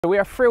We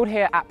are thrilled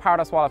here at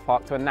Paradise Wildlife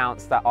Park to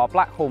announce that our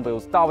Black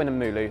Hornbills, Darwin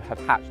and Mulu, have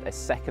hatched a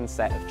second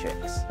set of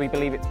chicks. We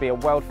believe it to be a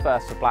world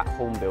first for Black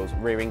Hornbills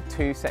rearing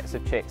two sets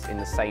of chicks in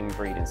the same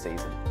breeding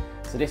season.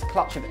 So this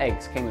clutch of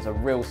eggs came as a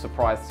real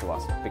surprise to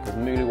us because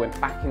Mulu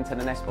went back into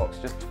the nest box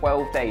just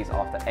 12 days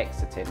after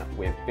exiting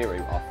with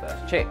Biru, our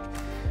first chick.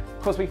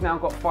 Because we've now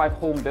got 5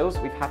 hornbills,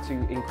 we've had to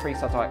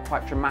increase our diet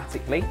quite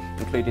dramatically,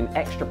 including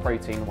extra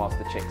protein whilst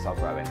the chicks are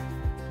growing.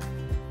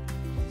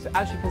 So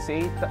as you can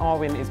see,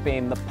 Darwin is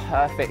being the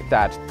perfect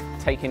dad,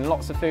 taking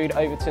lots of food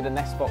over to the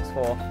nest box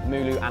for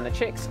Mulu and the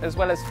chicks, as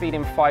well as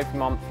feeding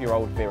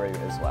 5-month-old Biru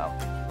as well.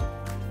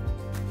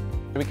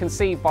 We can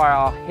see by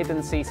our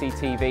hidden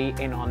CCTV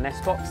in our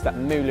nest box that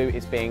Mulu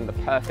is being the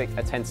perfect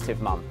attentive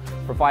mum,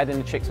 providing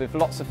the chicks with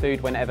lots of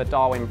food whenever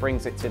Darwin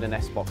brings it to the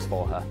nest box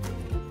for her.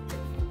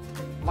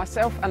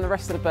 Myself and the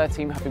rest of the bird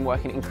team have been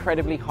working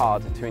incredibly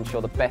hard to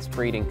ensure the best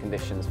breeding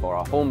conditions for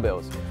our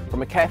hornbills,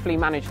 from a carefully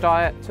managed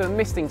diet to a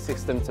misting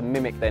system to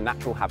mimic their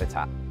natural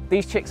habitat.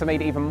 These chicks are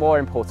made even more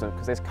important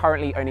because there's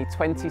currently only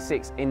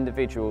 26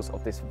 individuals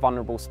of this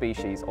vulnerable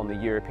species on the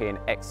European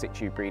ex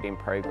situ breeding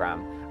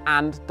programme,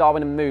 and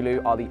Darwin and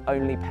Mulu are the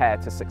only pair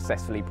to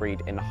successfully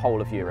breed in the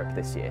whole of Europe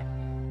this year.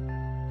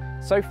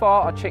 So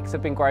far, our chicks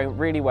have been growing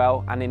really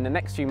well, and in the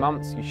next few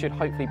months, you should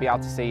hopefully be able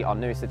to see our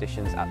newest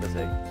additions at the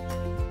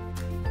zoo.